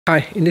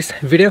Hi, in this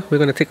video we're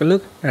going to take a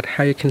look at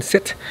how you can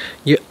set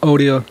your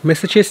audio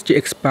messages to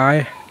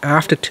expire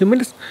after 2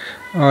 minutes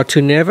or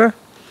to never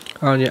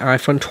on your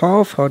iPhone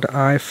 12 or the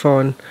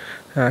iPhone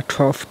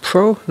 12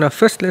 Pro. Now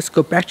first let's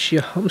go back to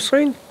your home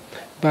screen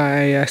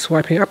by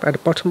swiping up at the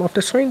bottom of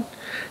the screen.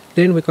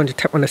 Then we're going to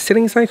tap on the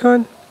settings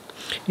icon.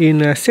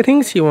 In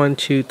settings you want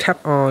to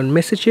tap on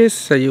messages,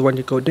 so you want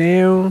to go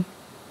down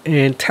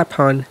and tap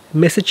on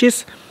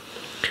messages.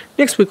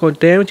 Next we go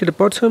down to the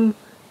bottom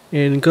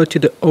and go to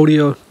the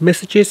audio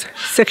messages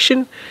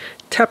section.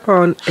 Tap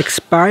on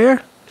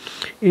Expire.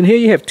 In here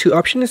you have two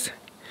options.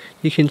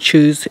 You can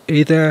choose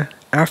either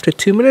after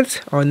 2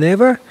 minutes or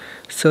never.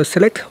 So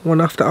select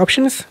one of the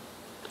options.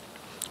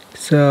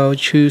 So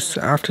choose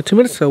after 2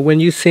 minutes. So when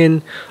you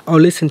send or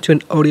listen to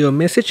an audio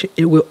message,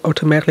 it will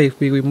automatically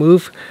be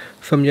removed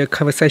from your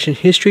conversation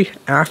history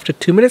after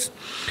 2 minutes.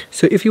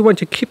 So if you want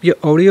to keep your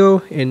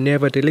audio and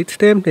never delete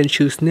them, then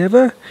choose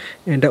never,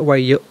 and that way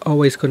you're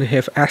always going to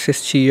have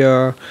access to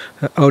your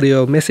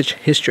audio message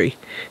history.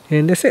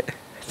 And that's it.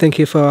 Thank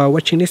you for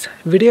watching this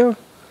video.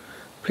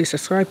 Please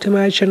subscribe to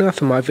my channel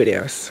for more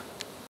videos.